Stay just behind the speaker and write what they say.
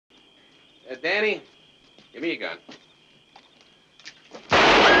Danny, give me a gun.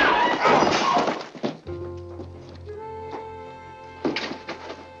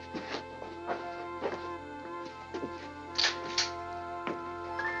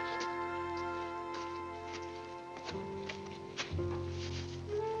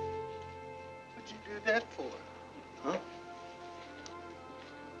 What'd you do that for? Huh?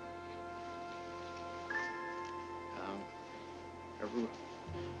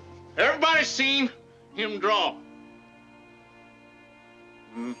 Everybody's seen him draw.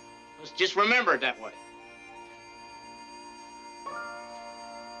 Let's just remember it that way.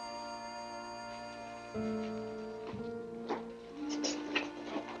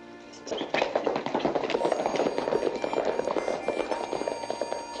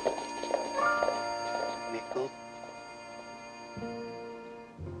 Nichols?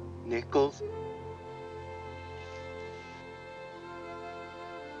 Nichols?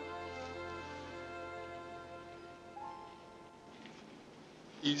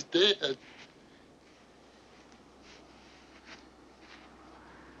 He's dead.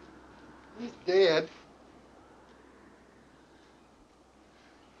 He's dead.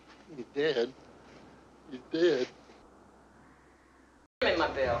 He's dead. He's dead. In my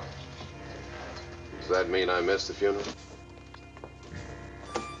bill. Does that mean I missed the funeral?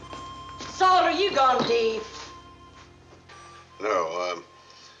 Salt, are you gone deep? No,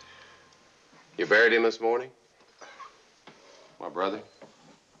 you buried him this morning? My brother?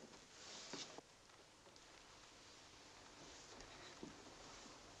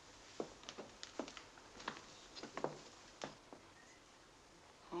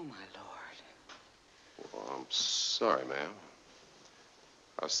 Oh, my Lord. Well, I'm sorry, ma'am.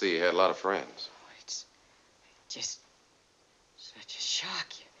 I see you had a lot of friends. Oh, it's just such a shock.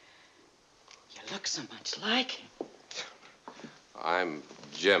 You look so much like him. I'm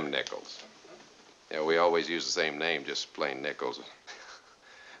Jim Nichols. Yeah, we always use the same name, just plain Nichols.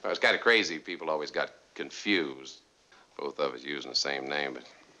 Well, it's kind of crazy. People always got confused. Both of us using the same name,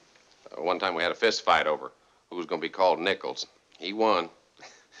 but one time we had a fist fight over who was going to be called Nichols. He won.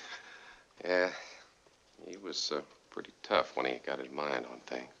 Yeah, he was pretty tough when he got his mind on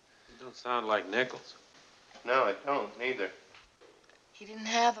things. You don't sound like Nichols. No, I don't, neither. He didn't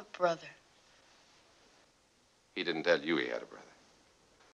have a brother. He didn't tell you he had a brother.